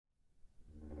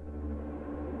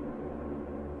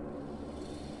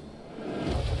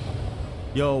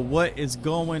Yo, what is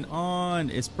going on?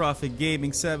 It's Prophet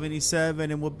Gaming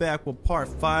 77 and we're back with part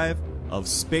 5 of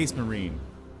Space Marine.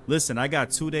 Listen, I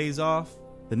got 2 days off,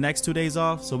 the next 2 days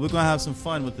off, so we're gonna have some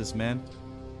fun with this, man.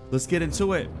 Let's get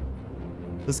into it.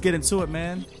 Let's get into it,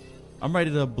 man. I'm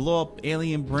ready to blow up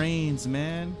alien brains,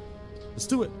 man. Let's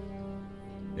do it.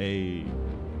 Hey.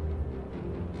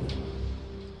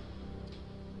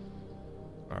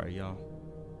 Alright, y'all.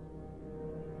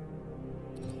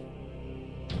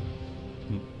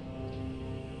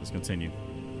 Let's continue.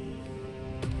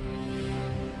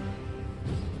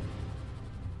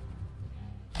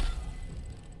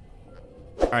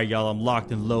 Alright, y'all, I'm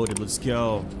locked and loaded. Let's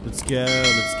go. Let's go.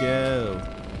 Let's go.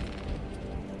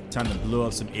 Time to blow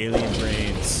up some alien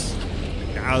brains.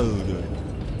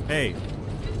 Hey.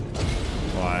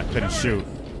 Oh, I couldn't shoot.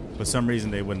 For some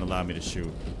reason, they wouldn't allow me to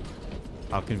shoot.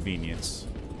 How convenient.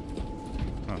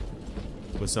 Huh.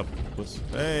 What's up?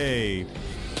 Hey.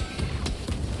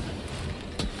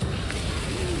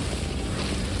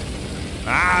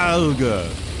 Good.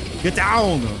 Get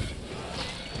down!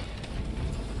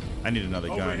 I need another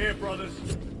gun. Over here, brothers.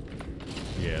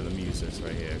 Yeah, let me use this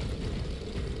right here.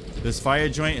 This fire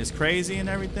joint is crazy and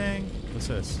everything. What's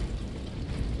this?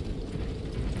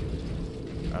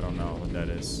 I don't know what that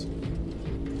is.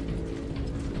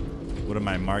 What am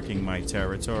I marking my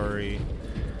territory?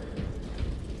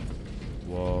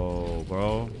 Whoa,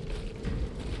 bro.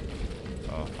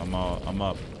 Oh, I'm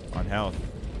up on health.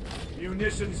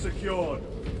 Munitions secured.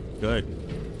 Good.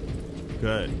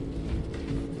 Good.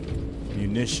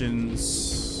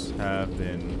 Munitions have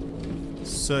been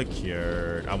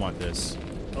secured. I want this.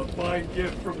 A fine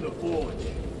gift from the forge.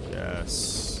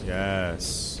 Yes.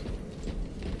 Yes.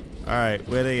 Alright,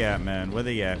 where they at, man? Where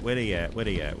they at? Where they at? Where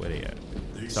they at? Where they at?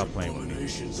 Stop playing with me.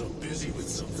 Are busy with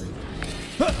something.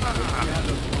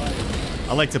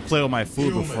 I like to play with my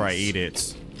food before I eat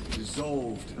it.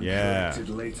 Dissolved and Yeah.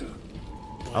 collected later.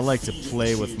 I like to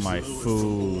play with my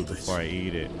food before I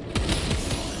eat it.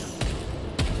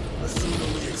 The sooner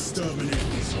we exterminate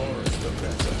these horrors, the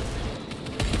better.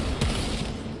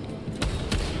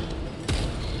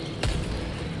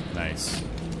 Nice.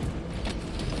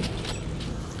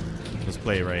 Let's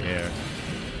play right here.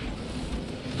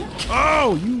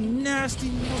 Oh, you nasty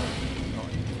mother!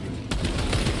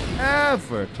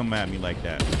 Ever come at me like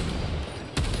that?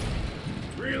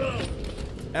 Reload.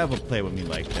 Ever play with me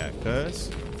like that, cuz?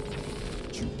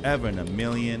 You ever in a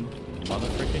million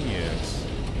motherfucking years.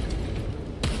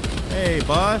 Hey,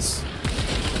 boss.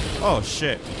 Oh,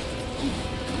 shit.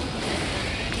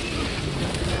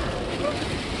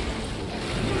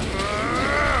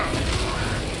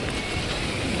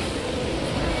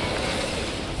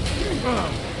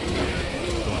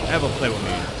 Don't ever play with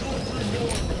me.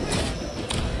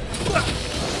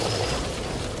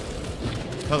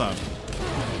 Hold on.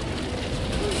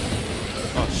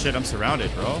 Oh shit, I'm surrounded,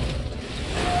 bro.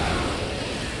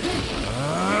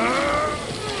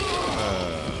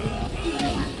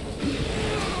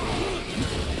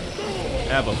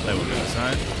 Ever play with me,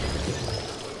 son?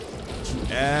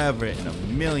 Ever in a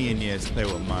million years play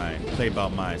with mine. Play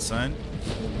about mine, son.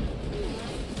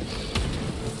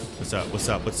 What's up? What's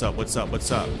up? What's up? What's up?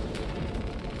 What's up?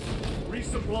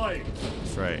 Resupplying.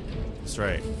 That's right. That's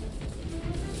right.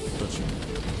 Don't you?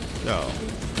 No.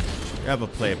 Ever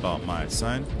play about mine,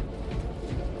 son?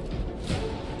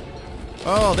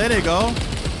 Oh, there they go.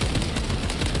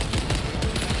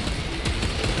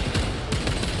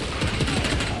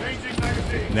 Changing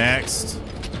magazine. Next.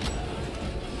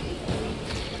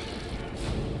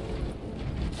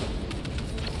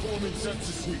 Forming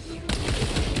sensor sweep.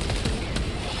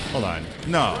 Hold on.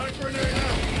 No. Frag grenade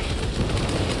out.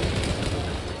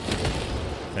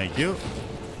 Thank you.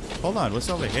 Hold on. What's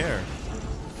over here?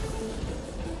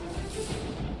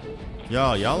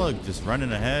 Y'all are just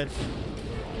running ahead.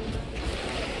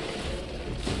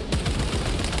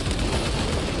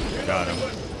 Got him.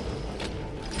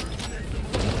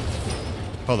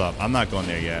 Hold up. I'm not going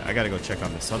there yet. I gotta go check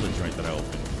on this other joint that I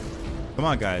opened. Come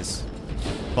on, guys.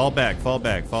 Fall back. Fall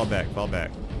back. Fall back. Fall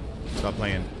back. Stop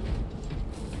playing.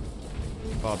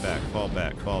 Fall back. Fall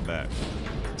back. Fall back.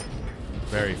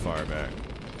 Very far back.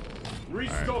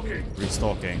 Restocking. Right.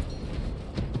 Restocking.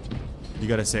 You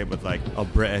gotta say it with like a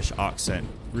British accent.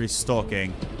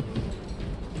 Restocking.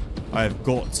 I've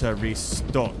got to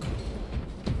restock.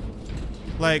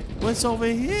 Like, what's over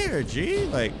here, G?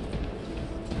 Like,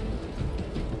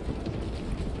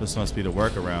 this must be the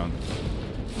workaround.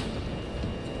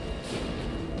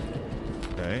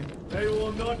 Okay. They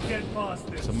will not get past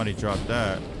this. Somebody dropped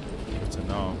that. Good to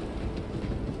know.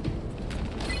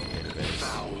 Database.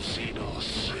 Foul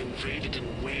Xenos invaded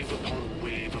in wave upon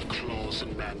wave of claws jaws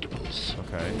and mandibles.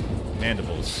 Okay.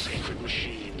 Mandibles. Sacred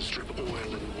machines strip oil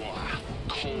and wire.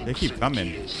 Cogs They keep and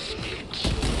coming. gears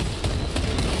split.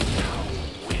 Now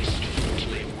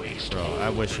wastefully waste Bro, I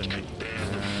wish I knew.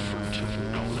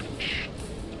 knowledge.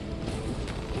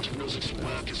 What knows its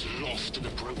work is lost in a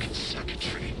broken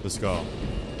circuitry. Let's go.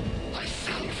 I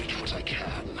salvage what I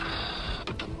can,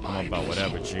 but the I'm about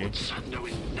whatever, G. hordes,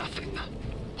 knowing nothing,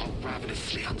 are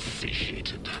ravenously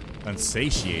unsatiated.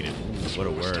 Unsatiated. Ooh, what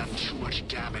a We've word. done too much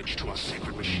damage to our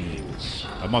sacred machines.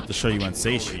 I'm about to show you Knowledge has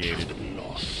unsatiated. been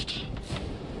lost.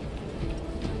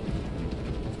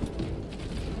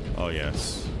 Oh,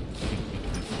 yes.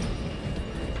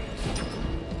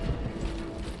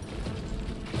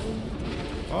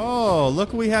 Oh, look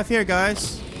what we have here,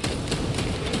 guys.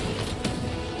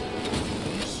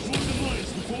 Destroy the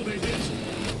mines before they hit.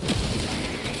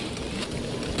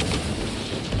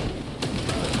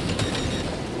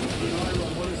 Iron,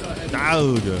 what is ahead?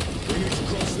 Dude. We need to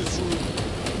cross this room.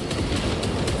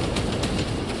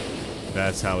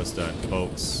 That's how it's done,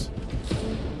 folks.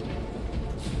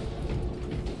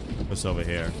 What's over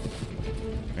here?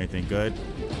 Anything good?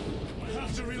 I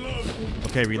have to reload.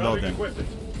 Okay, reload Grabbing then. equipment.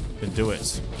 Then do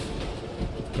it.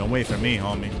 Don't wait for me,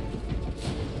 homie.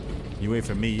 You wait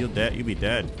for me, you'll be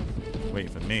dead.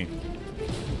 Waiting for me.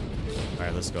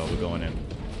 Alright, let's go. We're going in.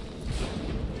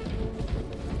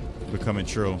 We're coming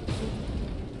true.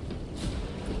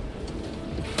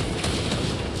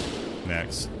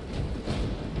 Next.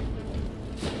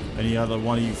 Any other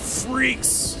one of you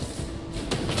freaks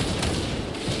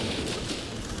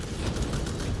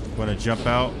wanna jump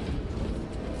out?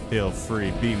 Feel free,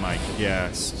 be my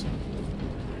guest.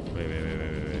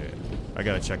 Wait. I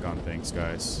gotta check on things,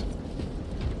 guys.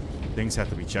 Things have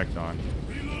to be checked on.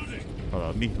 Reloading. Hold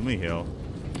on, let me heal.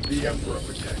 The Emperor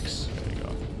protects. There you go.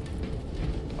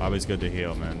 Always good to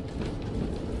heal, man.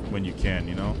 When you can,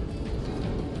 you know?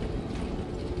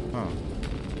 Huh.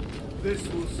 This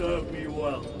will serve me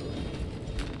well.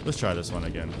 Let's try this one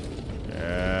again.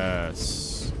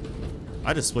 Yes.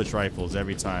 I just switch rifles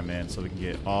every time, man, so we can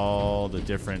get all the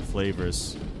different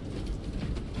flavors.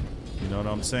 You know what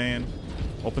I'm saying?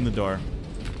 Open the door.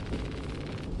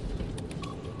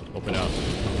 Open up.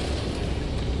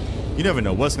 You never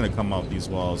know what's gonna come out these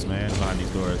walls, man, behind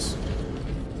these doors.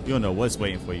 You don't know what's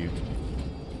waiting for you.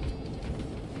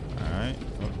 Alright.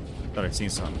 Oh, thought I'd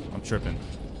seen something. I'm tripping.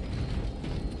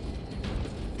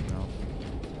 No.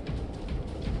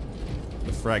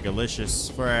 The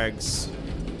Fragalicious Frags.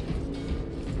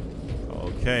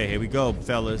 Okay, here we go,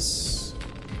 fellas.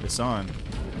 It's on.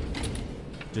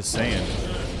 Just saying.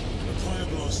 The fire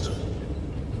blaster.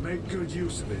 Make good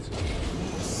use of it.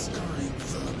 Sky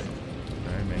vermin.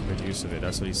 Alright, make good use of it.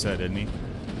 That's what he said, didn't he?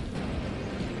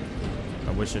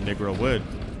 I wish a Negro would.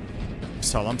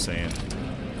 That's all I'm saying.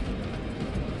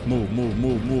 Move.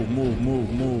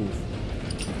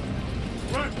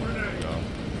 Frag grenade. Go.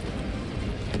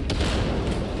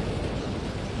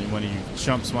 Any one of you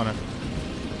chumps wanna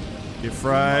get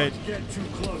fried? Not get too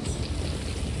close.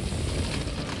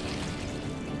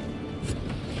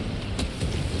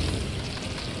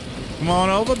 Come on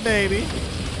over, baby.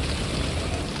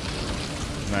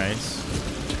 Nice.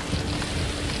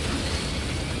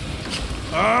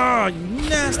 Ah, you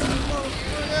nasty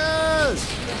motherfuckers!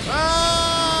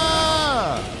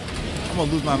 Ah! I'm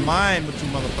gonna lose my mind with you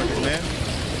motherfuckers, man.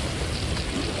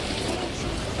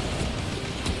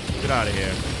 Get out of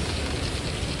here.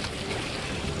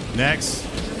 Next.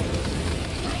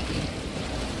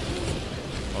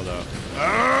 Hold up.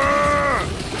 Ah!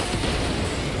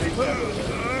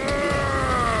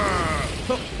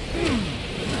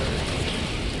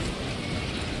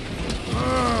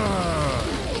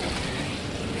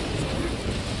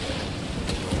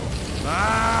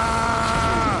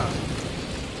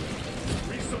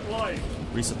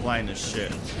 Resupplying this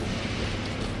shit.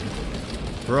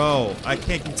 Bro, I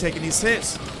can't keep taking these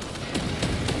hits.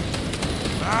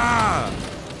 Ah!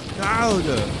 God!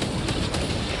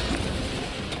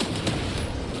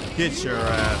 Get your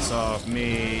ass off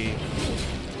me.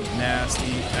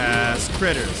 Nasty ass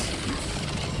critters.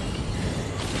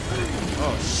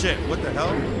 Oh shit, what the hell?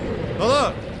 Hold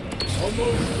up!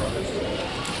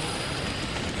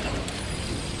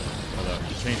 Hold up,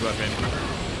 change weapon.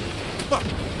 Fuck!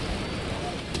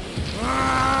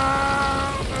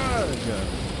 Ah!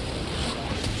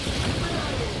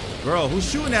 Bro, who's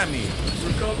shooting at me?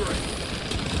 Recovering.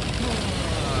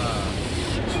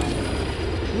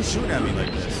 Who's shooting at me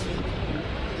like this?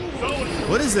 Zoe,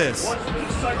 What is this? watch for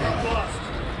the second blast.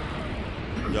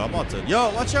 Yo, I'm about to. Yo,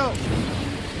 watch out!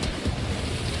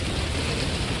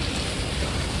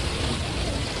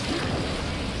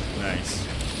 Nice.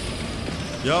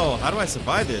 Yo, how do I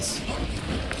survive this?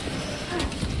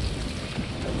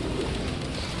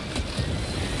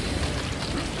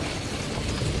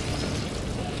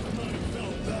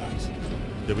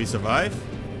 Did we survive?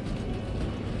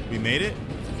 We made it?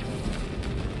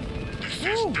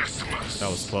 That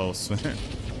was close.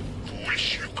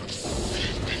 Wish you could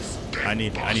see this I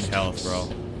need health, bro.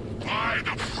 By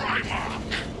the Primarch,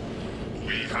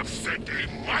 we have set a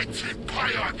mighty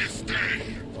fire this day.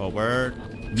 Oh, word.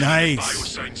 Nice.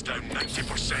 Biosigns down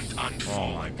 90% and Oh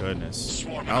falling. my goodness.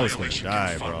 Swarm I was gonna annihilation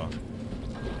die, bro. confirmed.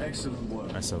 Excellent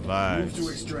work. I survived. Move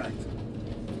to extract.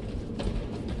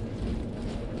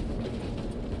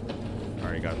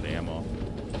 Already got the ammo.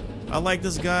 I like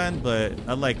this gun, but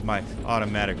I like my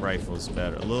automatic rifles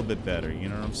better. A little bit better, you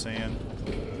know what I'm saying?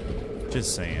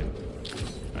 Just saying.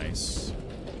 Nice.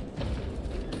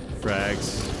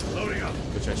 Frags, Loading up.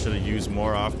 which I should have used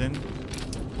more often.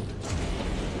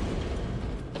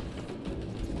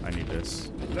 I need this.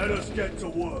 Let us get to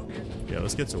work. Yeah,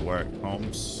 let's get to work,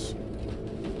 Holmes.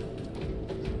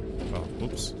 Oh,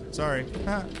 oops. Sorry.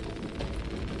 Ah.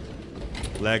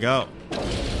 Leg out.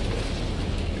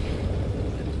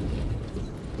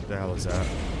 What the hell is that?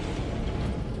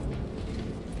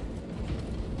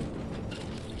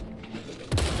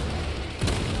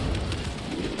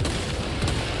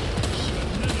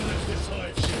 Never let this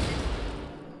hive ship.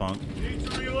 Punk. Need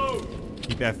to reload.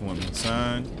 Keep effing with me,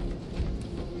 son.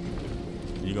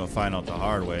 You're gonna find out the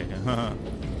hard way. I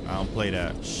don't play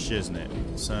that shiznit,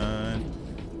 son.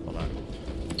 Hold on.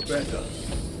 Better.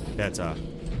 Better.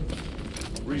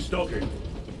 Restocking.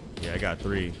 Yeah, I got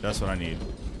 3. That's what I need.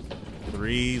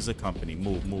 3's a company.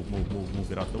 Move, move, move, move, move.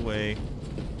 Get out the way.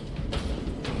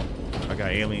 I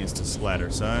got aliens to splatter,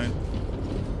 son.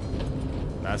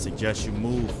 I suggest you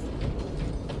move.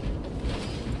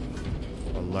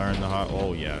 Or learn the hard.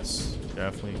 Oh yes,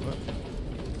 definitely. What?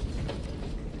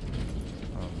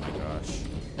 Oh my gosh.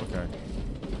 Okay.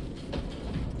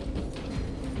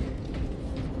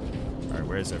 All right,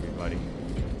 where's everybody?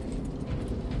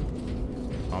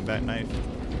 Combat knife.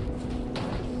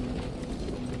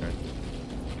 Okay.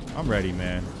 I'm ready,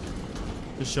 man.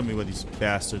 Just show me what these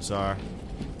bastards are.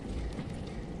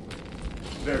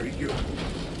 Very good. Okay.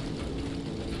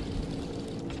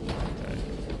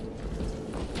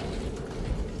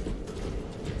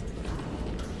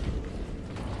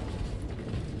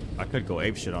 I could go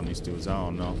apeshit on these dudes. I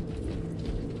don't know.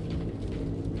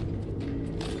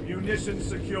 Munitions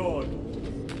secured.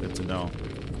 Good to know.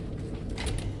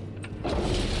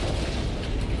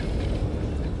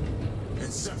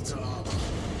 Inceptor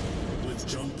armor with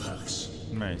jump packs.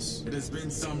 Nice. It has been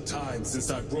some time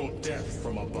since I brought death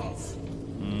from above.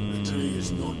 The day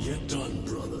is not yet done,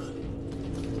 brother.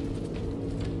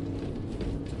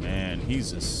 Man,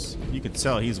 he's just. You could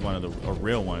tell he's one of a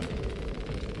real one.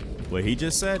 What he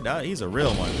just said, he's a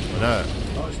real one. What up?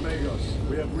 Archmagos,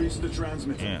 we have reached the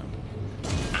transmitter. Damn.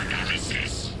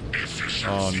 Analysis.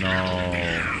 Oh no.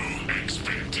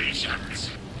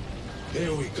 Expectations.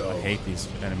 Here we go. I hate these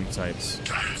enemy types.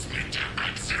 Transmitter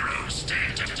at 0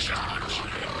 state of charge.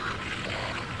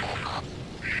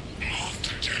 Move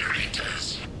to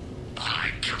generators. I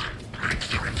cannot break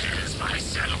the repairs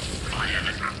myself via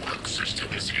the network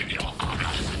systems in your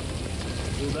honor.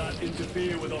 Will that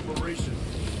interfere with operation?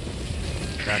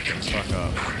 Back the fuck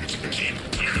up. Keep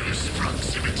close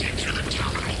proximity to the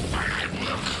terminal where I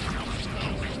work.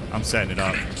 I'm setting it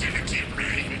up. Activity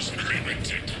range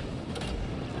limited.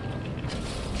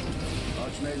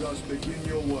 Archmagos, begin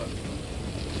your work.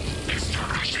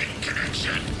 Establishing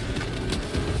connection.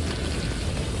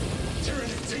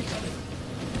 Tyranids incoming.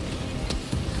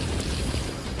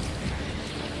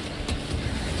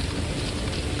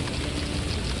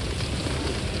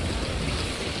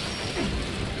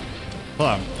 Hold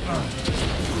on.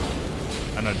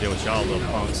 I know to deal with y'all little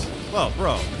punks. Whoa,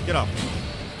 bro, get off me.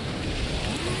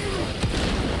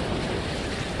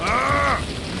 Ah!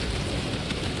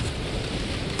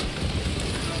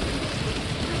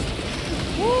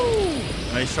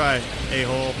 Woo! Nice try,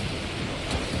 a-hole.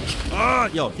 Ah,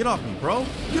 yo, get off me, bro.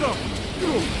 Get off me. Get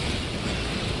off me.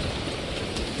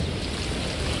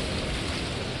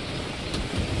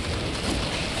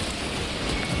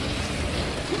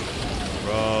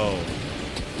 Bro.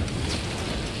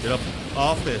 Get up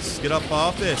off this. Get up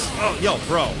off this. Oh, yo,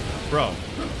 bro. Bro.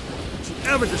 Don't you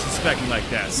ever disrespect me like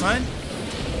that, son.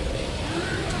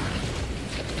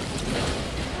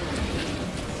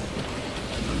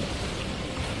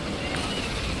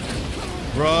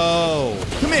 Bro.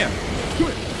 Come here.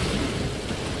 Come here.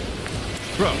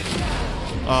 Bro.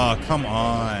 Oh, come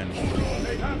on.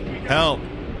 Help.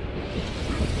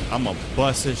 I'm gonna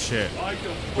bust this shit.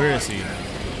 Where is he?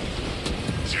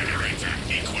 Generator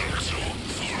equal to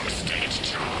full state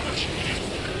charge.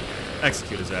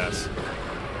 Execute his ass.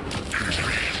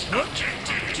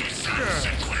 Objective to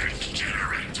subsequent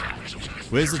generator.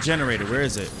 Where's the generator? Where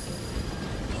is it?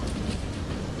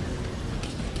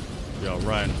 Yo,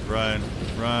 run, run,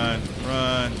 run,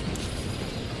 run.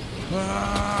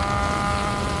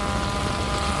 Ah!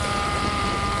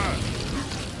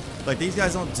 Like, these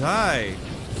guys don't die.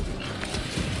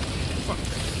 Fuck.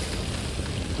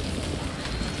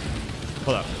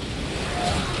 Hold up.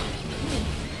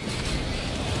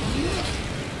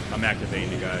 I'm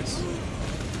activating the guys.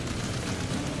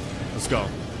 Let's go.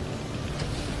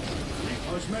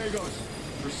 Osmegos,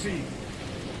 proceed.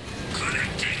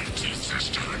 Connecting to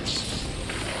systems.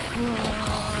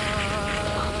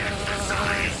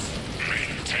 Emphasize.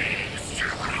 Maintain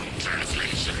zero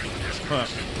translation. Huh.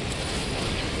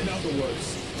 In other words,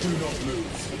 do not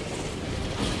move.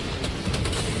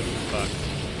 Fuck.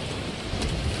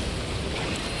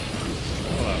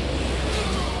 Hold up.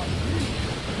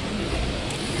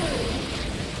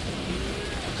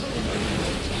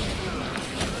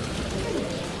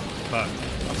 Fuck.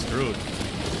 I'm screwed.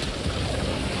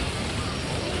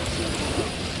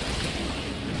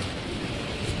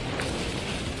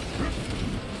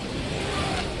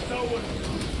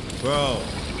 Bro.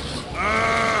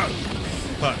 Ah!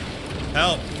 Fuck.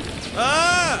 Help.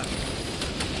 Ah!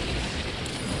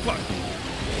 Fuck.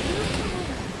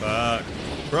 Fuck.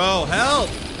 Bro, help!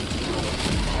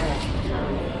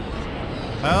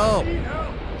 Help!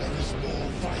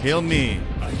 Heal me.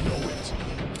 I know it.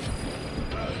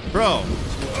 Bro.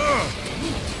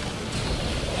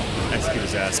 Execute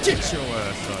his ass. Get your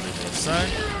ass out of here, son.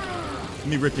 Let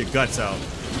me rip your guts out.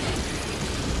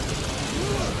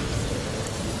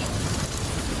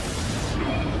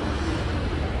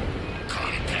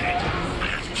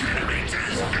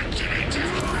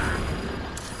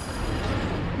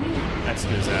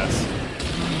 Execute his ass.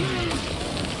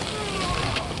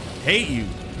 Hate you.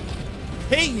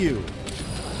 Hate you.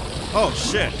 Oh,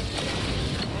 shit.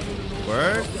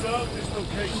 Word? Observe this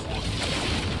location.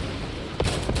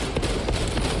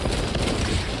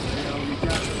 They are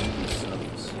regathering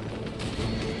themselves.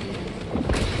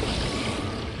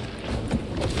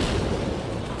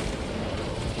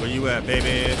 Where you at,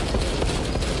 baby?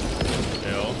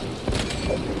 Hell.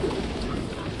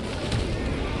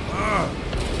 Ah.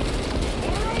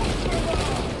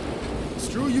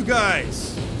 Screw you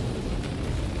guys.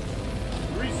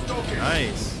 Restocking.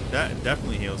 Nice. That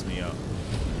definitely heals me up.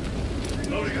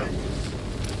 Loading up.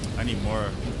 I need more.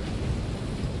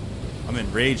 I'm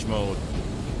in rage mode.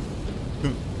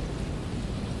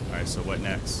 Alright, so what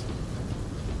next?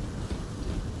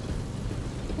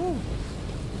 Whew.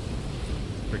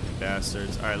 Freaking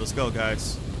bastards. Alright, let's go,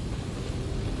 guys.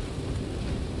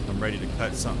 I'm ready to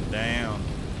cut something down.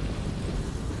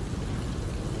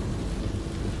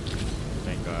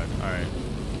 Thank God. Alright.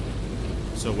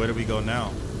 So where do we go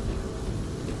now?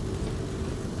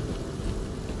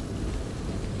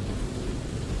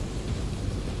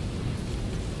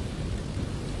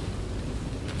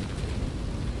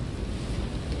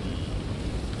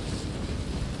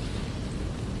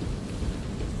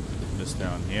 Just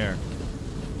down here.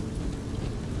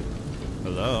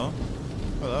 Hello?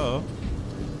 Hello?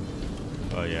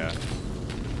 Oh, yeah.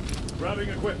 Grabbing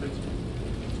equipment.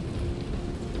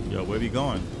 Yo, where we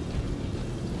going?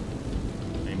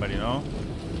 Anybody know?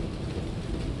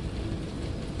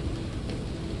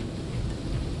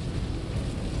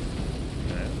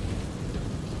 Okay.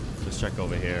 Let's check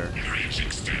over here. Range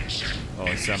extension. Oh,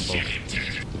 assemble.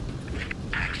 Initiated.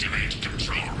 Activate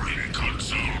control room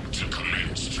console to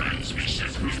commence transmission.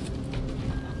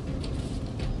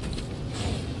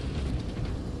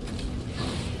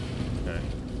 Okay.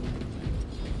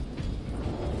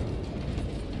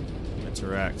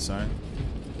 Interact, son.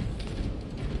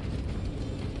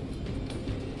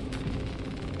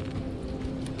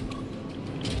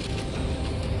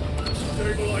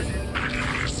 Stabilizing.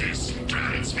 Analysis.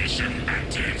 Transmission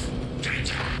active.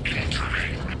 Data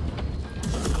incoming.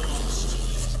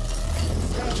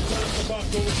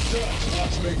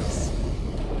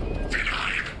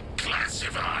 Denied.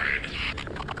 Classified.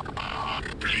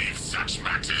 Leave such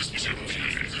matters to me.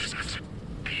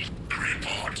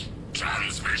 Report.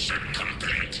 Transmission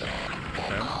complete.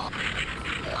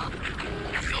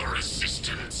 Your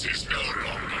assistance is no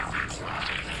longer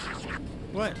required.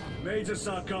 What? Major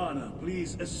Sarkana,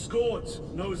 please escort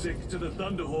Nozick to the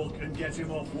Thunderhawk and get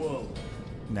him off world.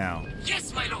 Now.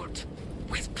 Yes, my lord.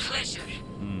 With pleasure.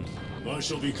 I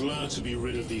shall be glad to be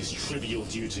rid of these trivial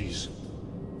duties.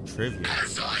 Trivia.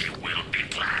 As I will be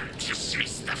glad to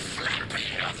cease the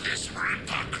flapping of this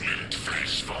repugnant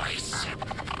flesh voice.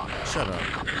 Shut up.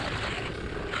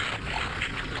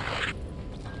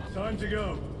 Time to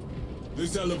go.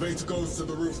 This elevator goes to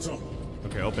the rooftop.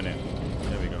 Okay, open it.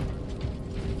 There we go.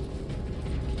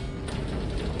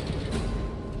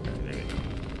 Okay, there we go.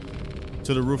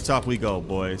 To the rooftop we go,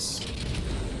 boys.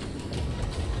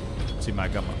 See, I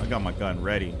got my gun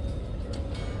ready.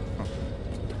 Huh.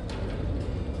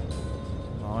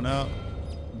 Come on up,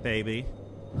 baby.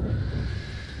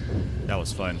 That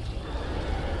was fun.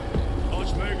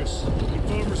 Archmagus,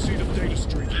 confirm receipt of data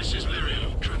stream. This is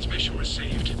Lyrio. Transmission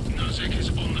received. Nozick is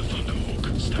on the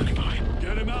Thunderhawk. Standing by.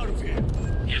 Get him out of here.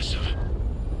 Yes, sir.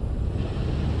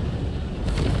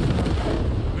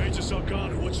 Major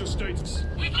Sarkana, what's your status?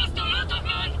 We've lost a lot of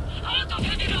men, a lot of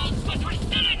heavy rounds, but we're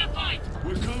still in the fight.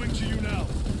 We're coming to you now.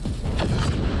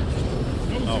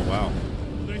 Oh, wow.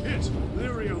 They hit.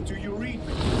 Lyrio, do you read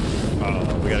me?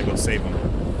 We gotta go save him.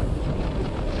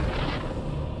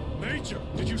 Major,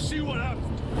 did you see what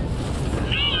happened?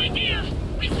 No idea.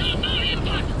 We saw no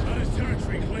impact. That is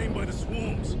territory claimed by the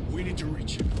swarms. We need to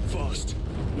reach it. Fast.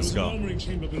 Let's go. There's an armoring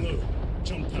chamber below.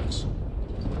 Jump packs.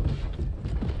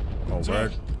 Oh,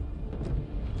 word.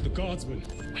 The guardsmen.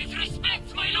 With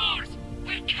respect, my lord,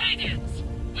 we're Cadians.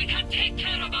 We can take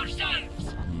care of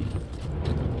ourselves.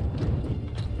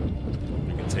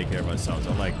 We can take care of ourselves.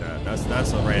 I like that.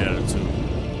 That's the right attitude.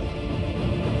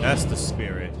 That's the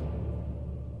spirit.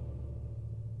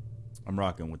 I'm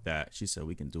rocking with that. She said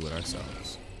we can do it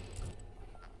ourselves.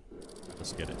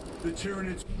 Let's get it. The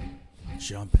Tyranids.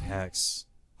 Jump hacks.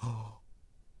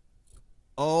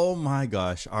 Oh my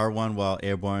gosh. R1 while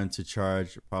airborne to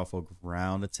charge powerful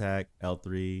ground attack.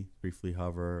 L3 briefly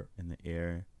hover in the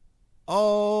air.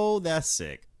 Oh, that's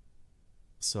sick.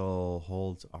 So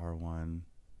hold R1.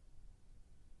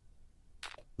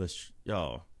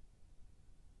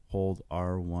 Hold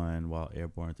R1 while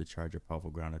airborne to charge a powerful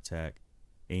ground attack.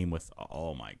 Aim with,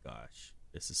 oh my gosh,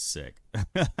 this is sick.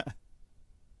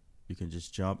 You can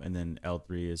just jump, and then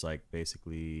L3 is like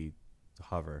basically to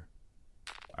hover.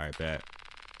 All right, bet.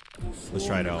 Let's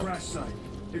try it out. Crash site.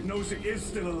 If Nozick is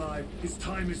still alive, his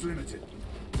time is limited.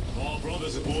 Our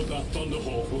brothers aboard that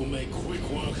Thunderhawk will make quick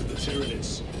work of the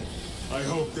Tyranids. I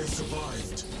hope they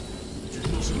survived. Did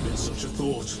not admit such a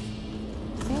thought.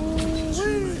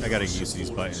 I gotta get used to these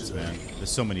buttons, man. There's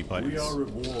so many buttons. We are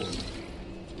rewarded.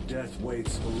 Death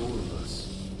waits for all of us.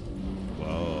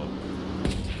 Whoa.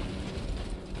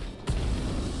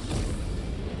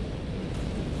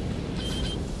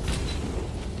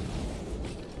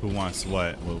 Who wants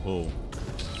what? Who?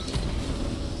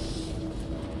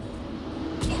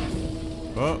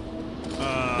 Oh.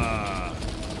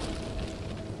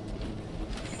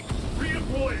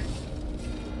 Redeploying.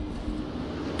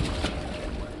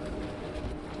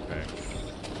 Okay.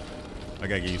 I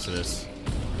gotta get used to this.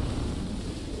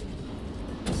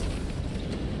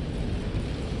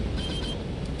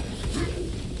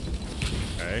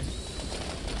 Okay.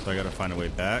 So I gotta find a way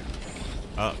back.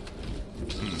 Up.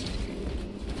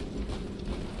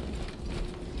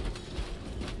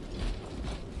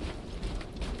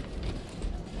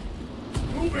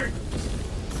 Moving.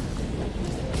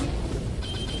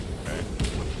 Okay.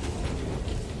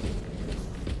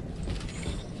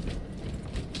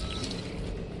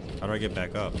 How do I get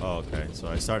back up? Oh, okay. So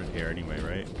I started here anyway,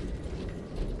 right?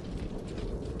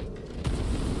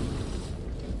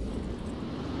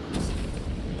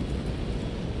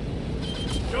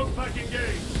 Jump pack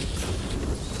engaged.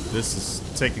 This is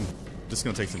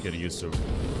gonna take some getting used to.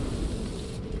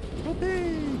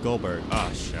 Whoopee! Goldberg.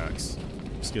 Ah, shucks.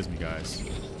 Excuse me, guys.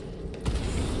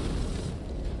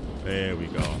 There we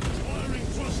go. Firing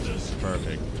thrusters.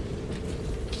 Perfect.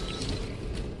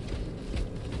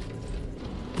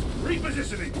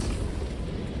 Repositioning.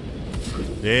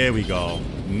 There we go.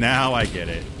 Now I get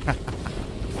it. Hold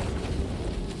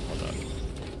up.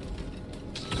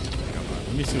 Come on.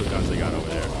 Let me see what guns they got over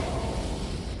there.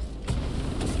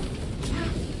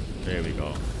 There we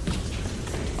go.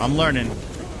 I'm learning.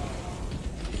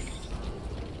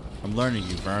 I'm learning,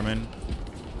 you vermin.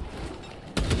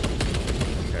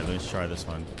 Okay, let's try this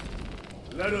one.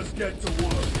 Let us get to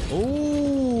work.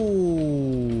 Ooh.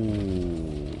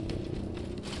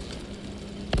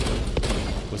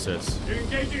 What's this?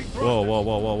 Engaging. Whoa, whoa,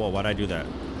 whoa, whoa, whoa. Why'd I do that?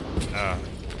 Ah.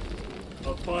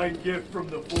 A fine gift from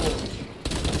the forge.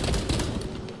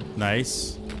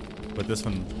 Nice. But this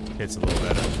one hits a little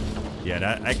better. Yeah,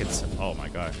 that I can. Oh my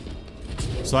gosh.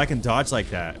 So I can dodge like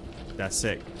that. That's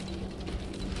sick.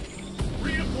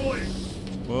 Redeploying.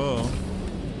 Whoa.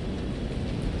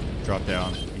 Drop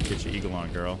down and get your eagle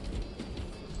on, girl.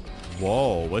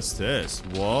 Whoa, what's this?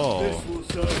 Whoa. This will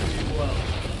serve me well.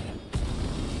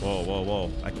 Whoa, whoa, whoa.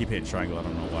 I keep hitting triangle. I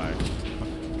don't know why.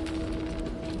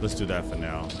 Let's do that for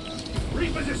now.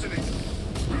 Repositioning.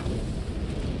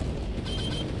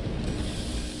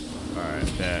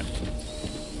 Alright, bet.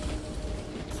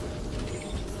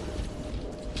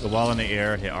 So while in the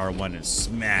air, hit R1 and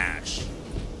smash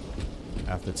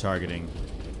after targeting.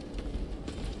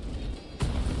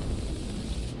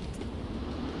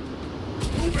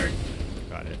 Moving.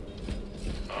 Got it.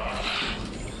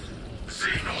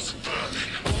 Xenos vermin.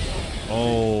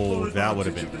 Oh, that would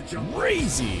have been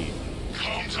crazy.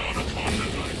 Calm down upon them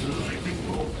like lightning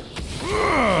bolt.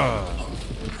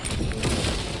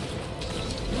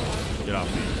 Get off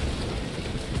me.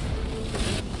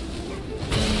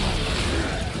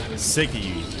 Sick of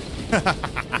you.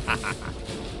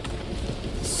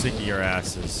 Sick of your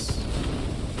asses.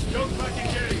 Jump back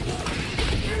engaged.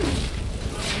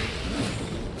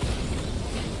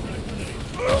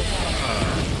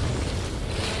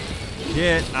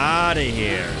 Get out of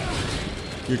here.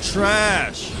 You're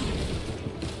trash.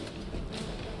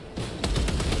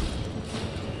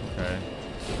 Okay.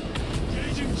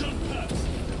 Engaging jump pads.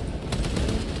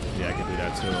 Yeah, I can do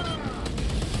that too.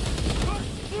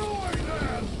 Destroy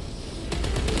them.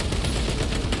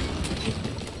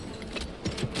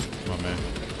 Come on, man.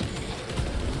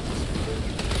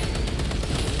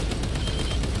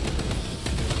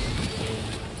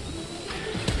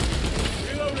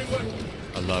 Reloading weapon.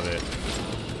 I love it.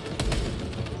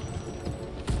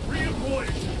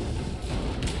 Redeployed.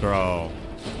 Bro.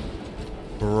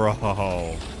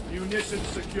 Bro. Munitions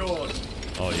secured.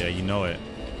 Oh, yeah, you know it.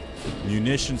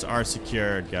 Munitions are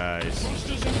secured, guys.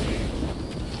 Thrusters engaged.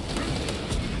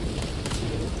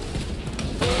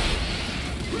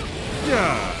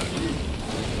 Yeah.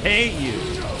 Hate you.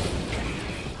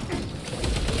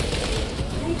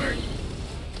 Moving.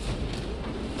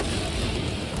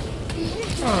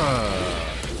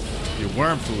 You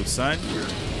worm food, son.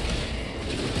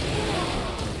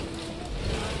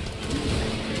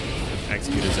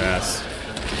 Execute his ass.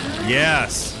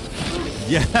 Yes.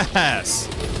 Yes.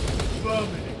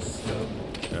 Vermin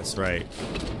exterminated. That's right.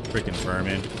 Freaking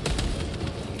vermin. To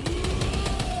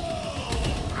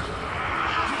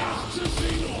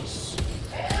Xenos.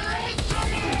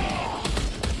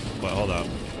 But hold up.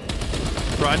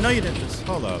 Bro, I know you didn't just.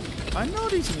 Hold up. I know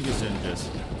these niggas didn't just.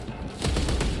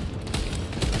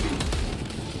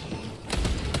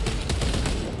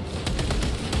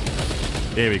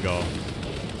 There we go.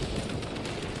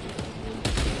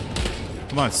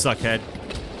 Come on, suckhead.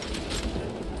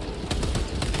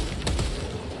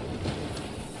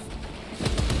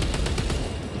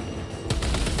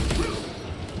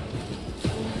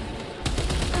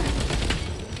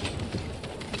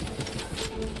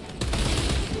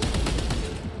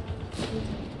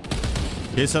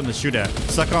 Here's something to shoot at.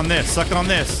 Suck on this. Suck on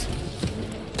this.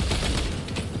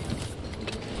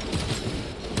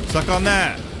 Suck on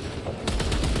that.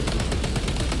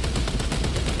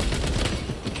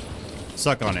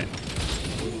 Suck on it.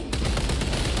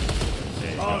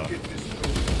 There you go. Target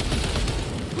destroyed.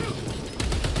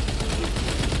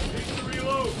 Need to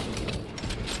reload.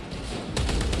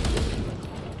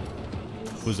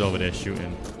 Who's over there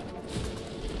shooting?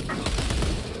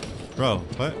 Bro,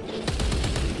 what?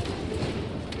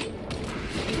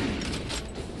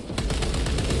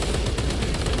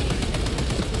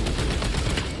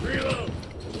 Reload.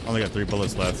 Only got 3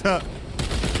 bullets left.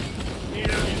 Need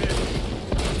ammunition.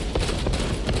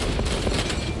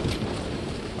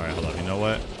 Alright, hold up. You know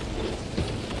what?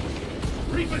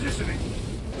 Repositioning.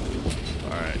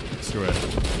 Alright, screw it.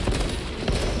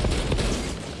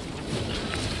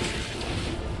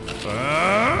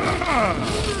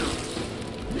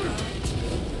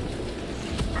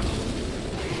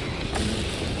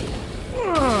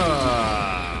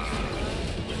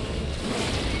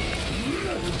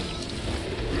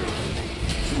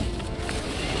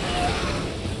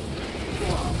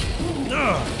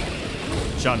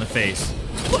 Shot in the face.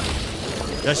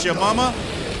 That's your mama?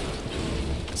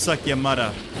 Suck your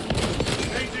mother.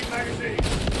 Changing magazine.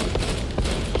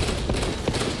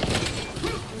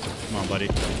 Come on, buddy.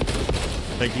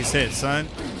 Take these hits, son.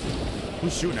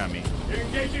 Who's shooting at me?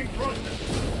 Engaging thrusters.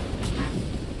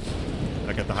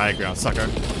 I got the high ground, sucker.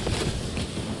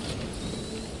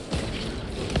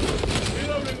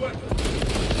 Reloading weapon.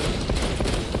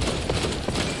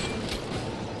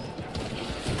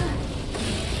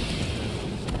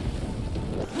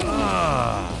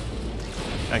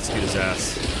 Execute his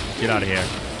ass. Get out of here.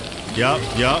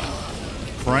 Yup.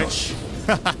 Crunch.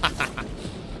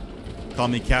 Call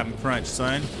me Captain Crunch,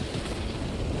 son.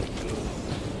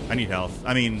 I need health.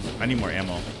 I mean, I need more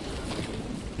ammo.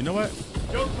 You know what?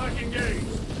 Jump pack engaged.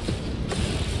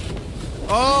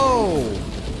 Oh!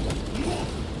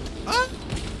 Huh?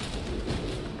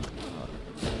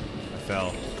 I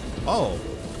fell. Oh.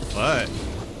 What?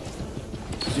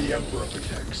 The Emperor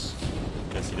protects.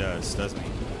 Yes, he does, doesn't he?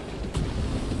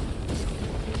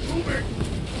 Moving.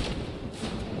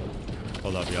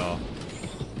 Hold up, y'all.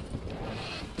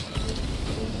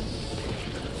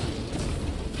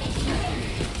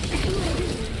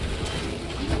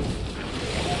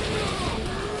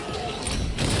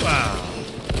 Wow.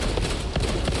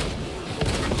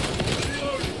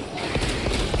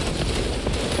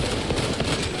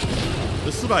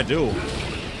 This is what I do.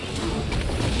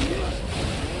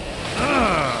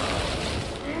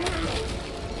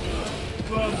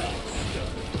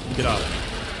 Get up.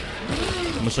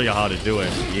 I'm gonna show you how to do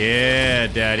it. Yeah,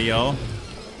 daddy-o.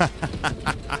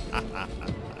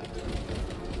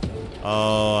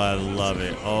 Oh, I love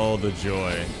it. Oh, the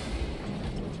joy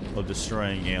of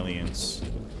destroying aliens.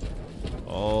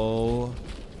 Oh,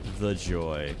 the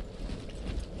joy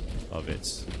of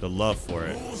it. The love for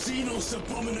it. More Xenos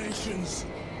abominations.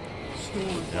 Stored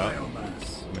Yep.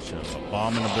 biomass. Mission of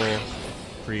abominable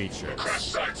creatures. Crash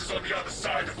site is on the other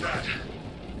side of that.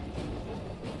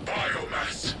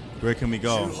 Biomass. Where can we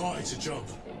go? Too high to jump.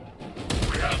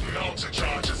 We have melter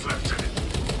charges left in it.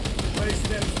 Place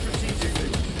them strategically.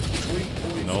 Weak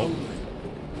points Nope. only.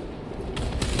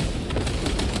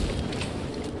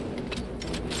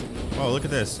 Oh, look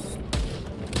at this.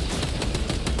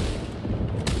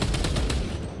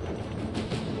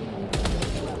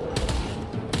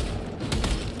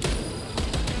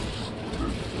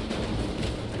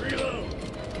 Reload.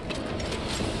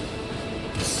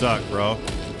 You suck, bro.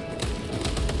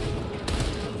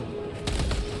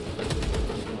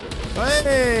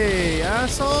 Hey,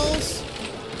 assholes!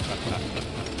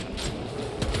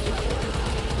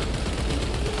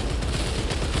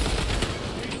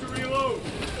 Need to reload.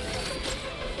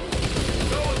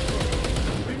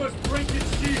 We must break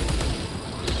its shield.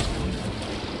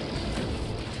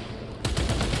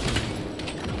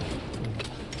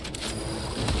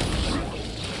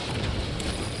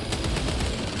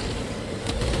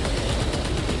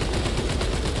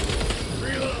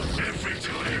 Every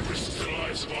delay risks the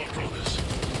lives of our brothers.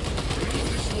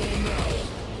 Remove this wall now.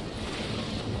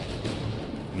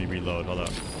 Let me reload. Hold up.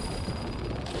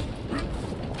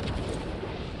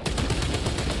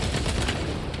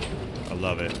 I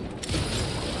love it.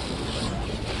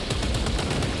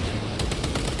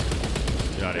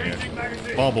 Get out of here. Changing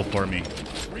magazine. Bubble for me.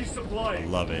 I Resupplying.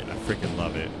 love it. I freaking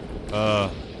love it.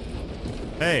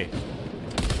 Hey.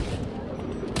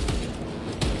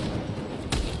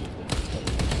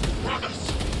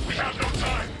 Brothers, we have no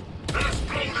time. Let us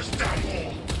blow this damn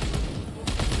wall.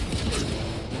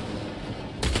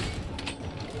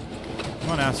 Come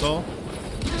on, asshole.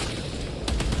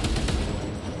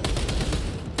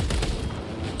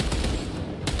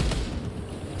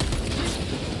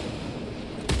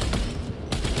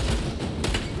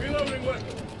 Reloading weapon.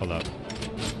 Hold up.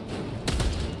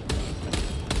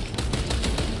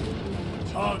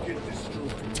 Target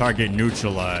destroyed. Target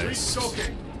neutralized.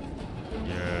 Restocking.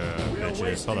 Yeah, We are bitches. Hold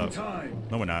wasting up. time.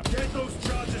 No, we're not. Get those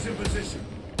charges in position.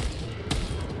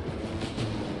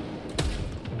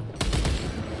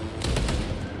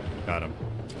 Got him.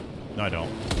 No, I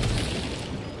don't.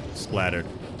 Splattered.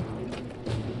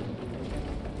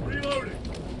 Reloading.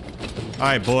 All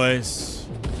right, boys.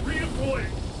 Redeploying.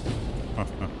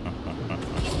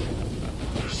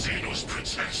 The Xenos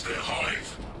protects their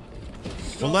hive.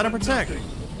 Well, let him protect. Nothing.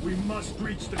 We must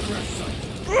reach the crash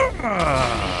site.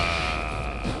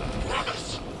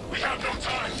 Brothers, we have no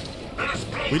time. Let us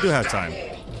blow We do this have damn time.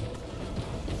 wall.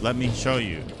 Let me show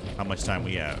you how much time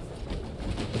we have.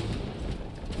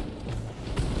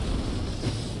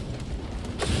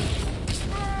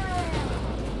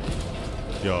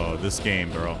 Yo, this game,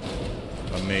 bro.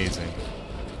 Amazing.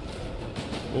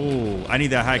 Ooh, I need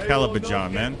that high caliber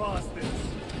John, man. Oh,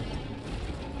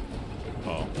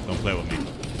 don't play with me.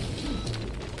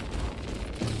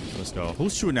 Let's go.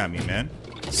 Who's shooting at me, man?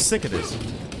 Sick of this.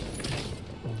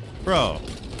 Bro.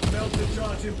 Melter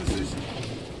charge in position.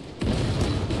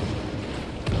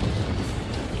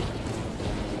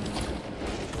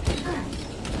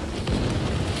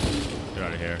 Get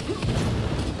out of here.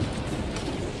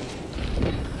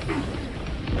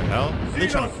 The hell? Are they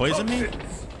trying to poison me?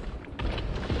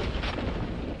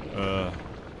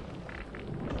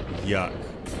 Yuck.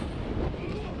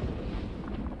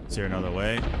 Is there another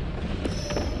way?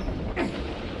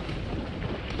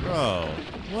 Bro,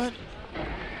 what?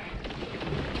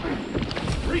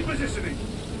 Repositioning.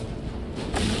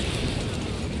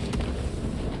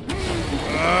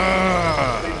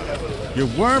 Your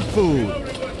worm food.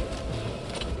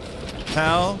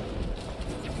 Pal.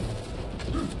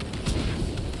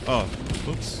 Oh,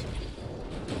 oops.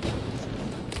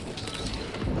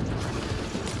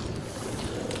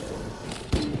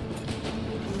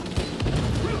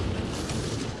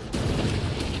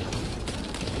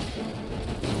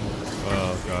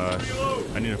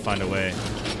 need to find a way.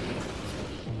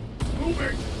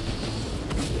 Moving.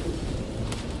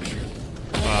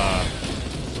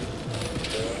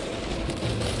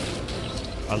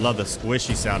 I love the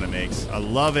squishy sound it makes. I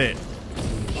love it.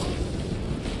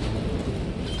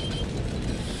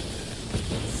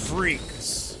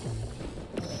 Freaks.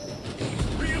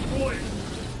 Redeploy.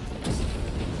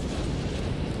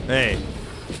 Hey.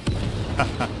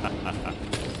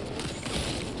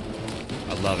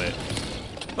 I love it.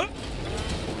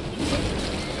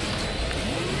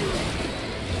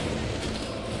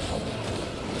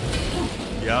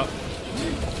 Yep.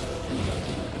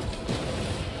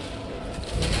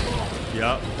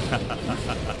 Yep.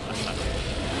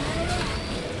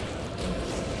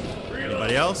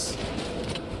 Anybody else?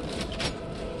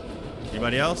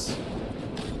 Anybody else?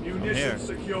 Here. Munitions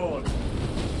secured.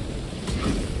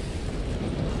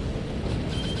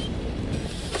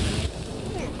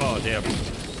 Oh, damn.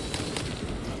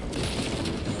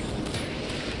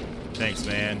 Thanks,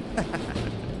 man.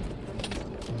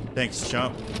 Thanks,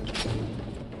 chump.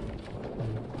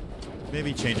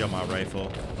 Maybe change out my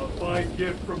rifle. A fine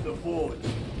gift from the Forge.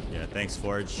 Yeah, thanks,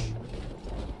 Forge.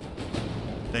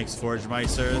 Thanks, Forge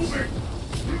Meisters.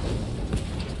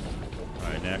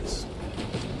 Alright, next.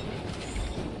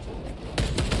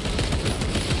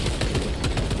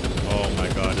 Oh my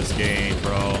god, this game,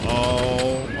 bro.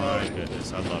 Oh my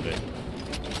goodness, I love it.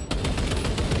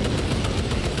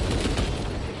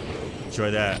 Enjoy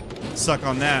that. Suck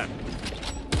on that.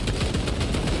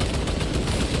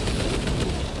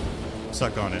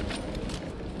 Suck on it.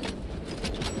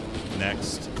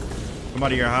 Next. Come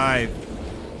out of your hive.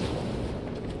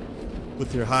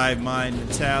 With your hive mind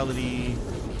mentality.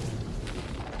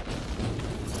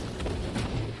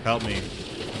 Help me.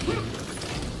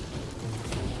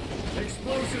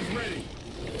 Explosives ready.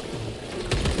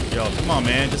 Yo, come on,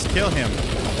 man. Just kill him.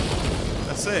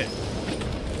 That's it.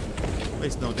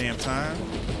 Waste no damn time.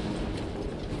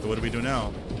 So what do we do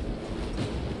now?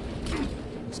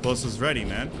 Explosives ready,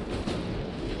 man.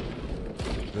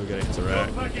 We'll get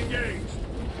interact. Pack engaged.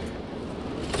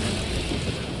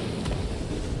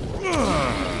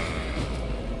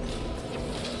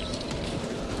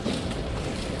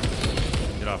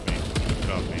 Get off me.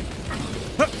 Get off me.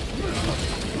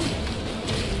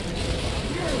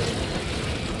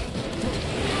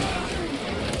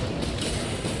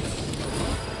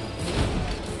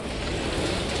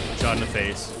 Shot in the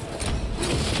face.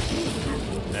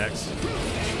 Next.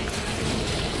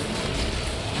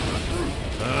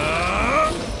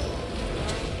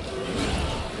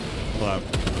 Clap.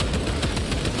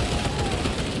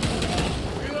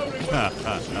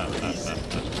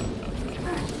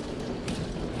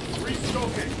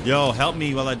 Yo, help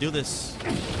me while I do this.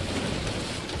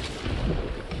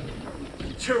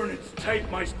 Tyranids, take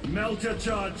my melter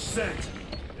charge set.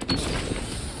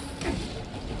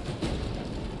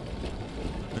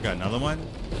 I got another one?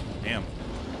 Damn.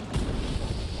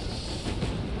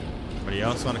 Anybody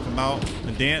else want to come out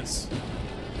and dance?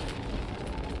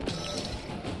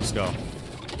 Let's go.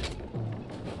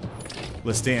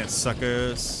 Let's dance,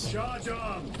 suckers. Charge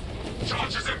arm.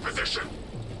 Charge is in position.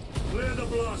 Clear the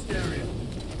blast area.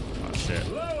 Oh, shit.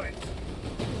 Blow it.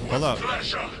 Hold up.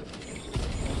 Pleasure.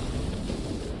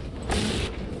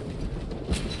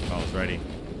 I was ready.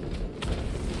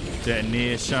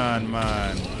 Detonation,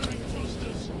 man.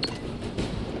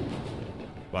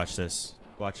 Watch this.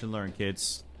 Watch and learn,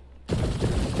 kids.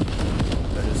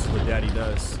 That is what Daddy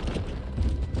does.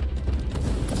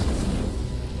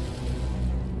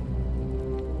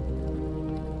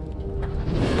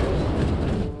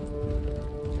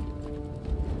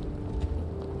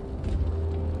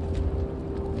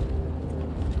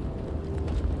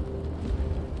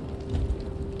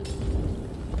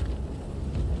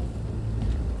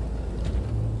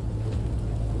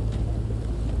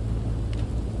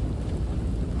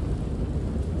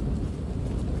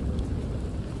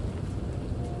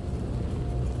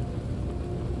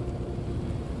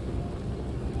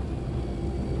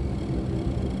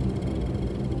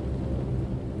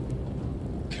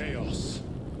 Chaos.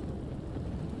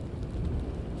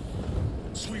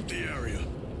 Sweep the area.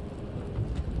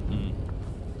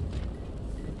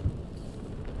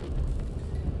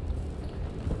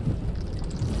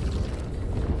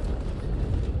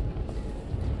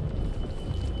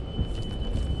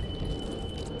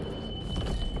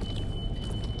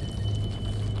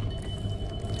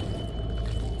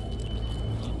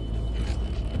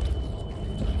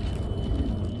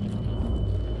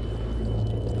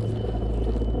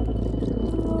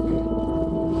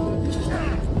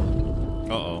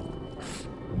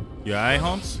 You alright,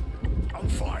 Holmes? I'm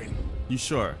fine. You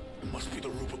sure? It must be the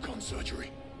Rubicon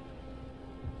surgery.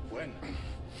 When?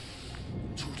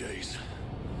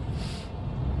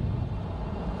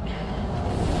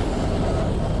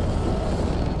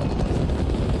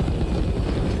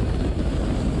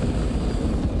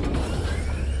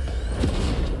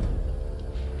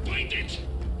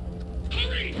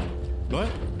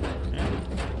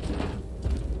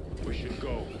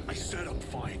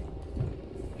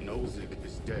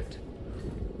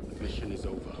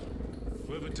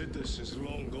 did this is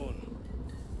long gone.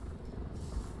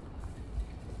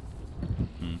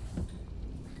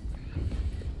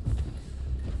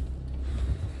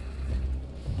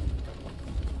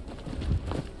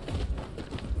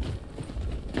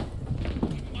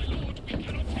 My lord, we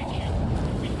cannot take you.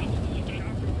 We have order.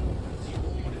 The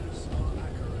orders are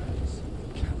Acheron's. We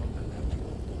cannot allow you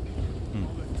on board.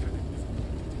 Our lieutenant is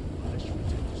unless you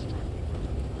intend to strike me,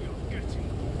 brother. We are getting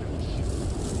on that ship.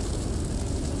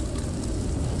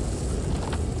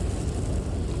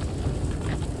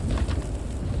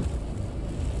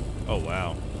 Oh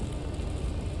wow.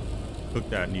 Cook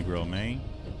that Negro, man.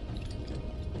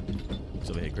 He's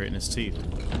over here gritting his teeth.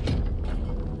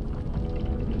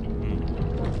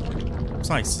 It's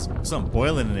like something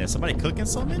boiling in there. Somebody cooking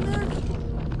something in there?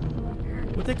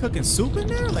 What, they cooking soup in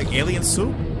there? Like alien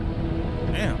soup?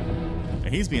 Damn.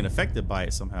 And he's being affected by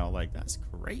it somehow. Like, that's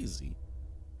crazy.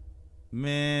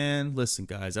 Man, listen,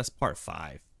 guys, that's part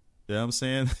 5. You know what I'm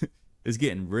saying? It's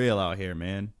getting real out here,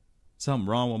 man. Something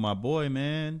wrong with my boy,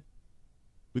 man.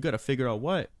 We gotta figure out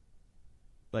what.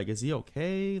 Like, is he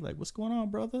okay? Like, what's going on,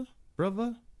 brother?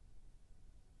 Brother?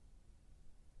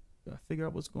 Gotta figure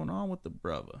out what's going on with the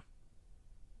brother.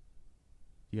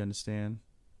 You understand?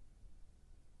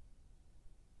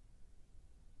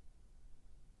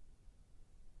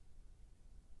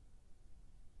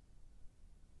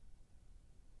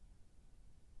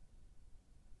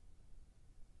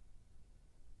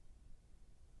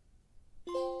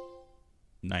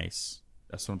 Nice.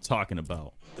 That's what I'm talking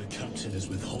about. The captain is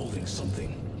withholding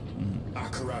something.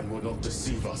 Acheron will not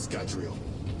deceive us, Gadriel.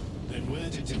 Then where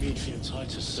did Dimitri and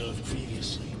Titus serve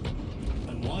previously?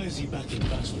 And why is he back in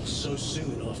battle so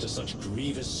soon after such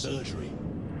grievous surgery?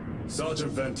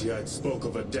 Sergeant Ventiad spoke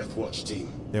of a Death Watch team.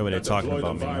 They were that talking deployed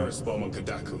about a me, man. virus bomb on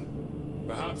Kadaku.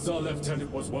 Perhaps our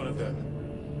lieutenant was one of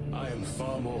them. I am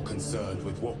far more concerned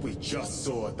with what we just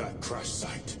saw at that crash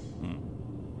site.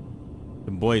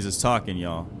 The boys is talking,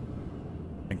 y'all.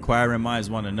 Inquiring minds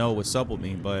want to know what's up with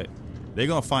me, but they're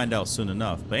gonna find out soon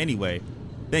enough. But anyway,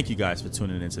 thank you guys for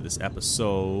tuning into this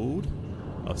episode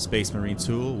of Space Marine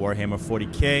 2 Warhammer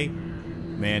 40K.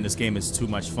 Man, this game is too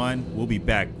much fun. We'll be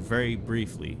back very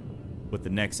briefly with the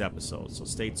next episode, so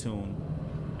stay tuned,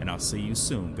 and I'll see you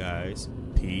soon, guys.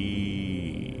 Peace.